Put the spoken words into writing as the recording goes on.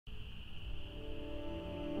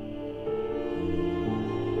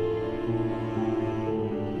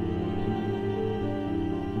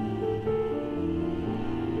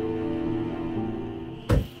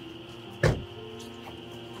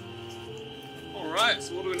Alright,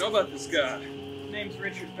 so what do we know about this guy? Name's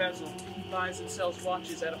Richard Bezel. He buys and sells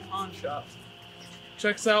watches at a pawn shop.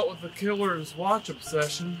 Checks out with the killer's watch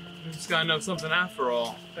obsession. This guy knows something after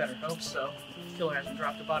all. Better hope so. The killer hasn't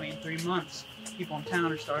dropped a body in 3 months. People in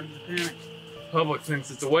town are starting to panic. Public thinks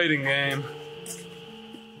it's a waiting game.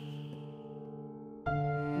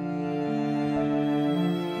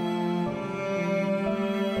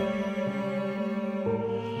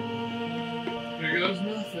 Here goes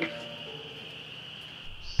nothing.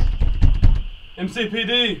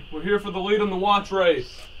 MCPD, we're here for the lead on the Watch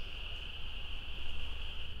Wraith.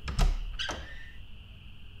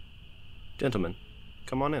 Gentlemen,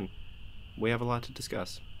 come on in. We have a lot to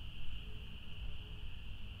discuss.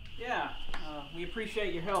 Yeah, we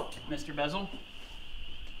appreciate your help, Mr. Bezel.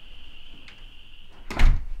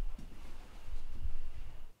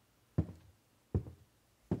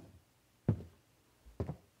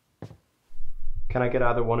 Can I get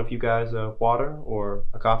either one of you guys a water or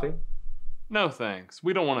a coffee? No thanks.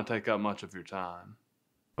 We don't want to take up much of your time.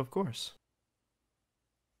 Of course.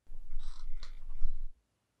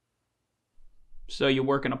 So you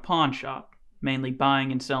work in a pawn shop, mainly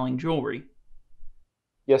buying and selling jewelry?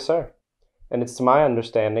 Yes, sir. And it's to my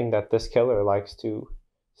understanding that this killer likes to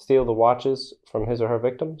steal the watches from his or her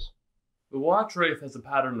victims? The Watch Wraith has a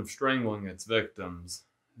pattern of strangling its victims,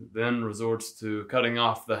 it then resorts to cutting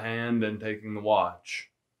off the hand and taking the watch.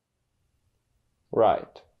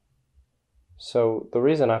 Right. So the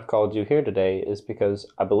reason I've called you here today is because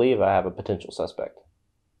I believe I have a potential suspect.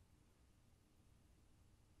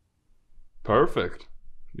 Perfect.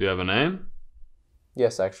 Do you have a name?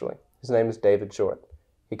 Yes, actually. His name is David Short.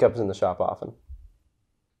 He comes in the shop often.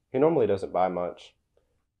 He normally doesn't buy much,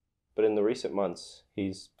 but in the recent months,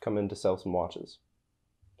 he's come in to sell some watches.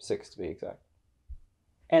 6 to be exact.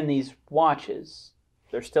 And these watches,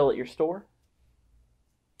 they're still at your store?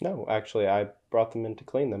 No, actually, I brought them in to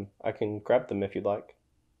clean them. I can grab them if you'd like.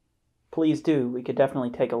 Please do. We could definitely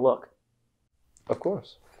take a look. Of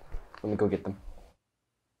course. Let me go get them.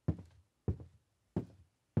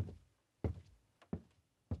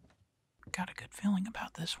 Got a good feeling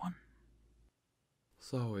about this one.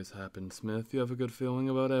 This always happens, Smith. You have a good feeling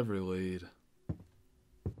about every lead.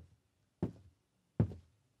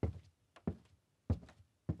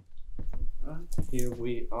 Here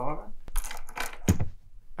we are.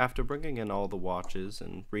 After bringing in all the watches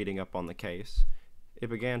and reading up on the case, it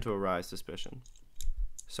began to arise suspicion.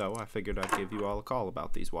 So I figured I'd give you all a call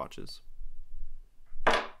about these watches.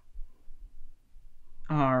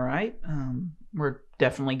 All right. We're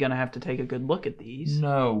definitely going to have to take a good look at these.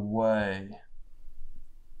 No way.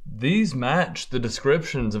 These match the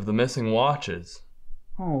descriptions of the missing watches.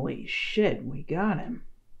 Holy shit, we got him.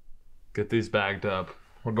 Get these bagged up.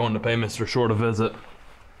 We're going to pay Mr. Short a visit.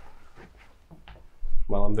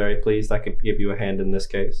 Well, I'm very pleased I could give you a hand in this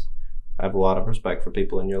case. I have a lot of respect for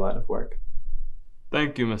people in your line of work.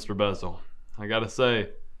 Thank you, Mr. Bezel. I gotta say,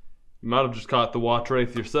 you might have just caught the Watch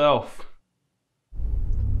Wraith yourself.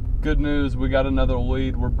 Good news, we got another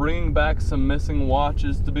lead. We're bringing back some missing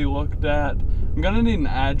watches to be looked at. I'm gonna need an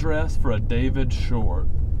address for a David Short.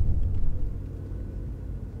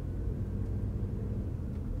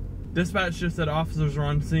 Dispatch just said officers are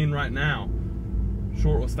on scene right now.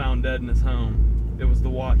 Short was found dead in his home. It was the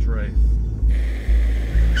Watch Wraith.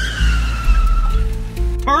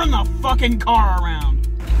 Turn the fucking car around!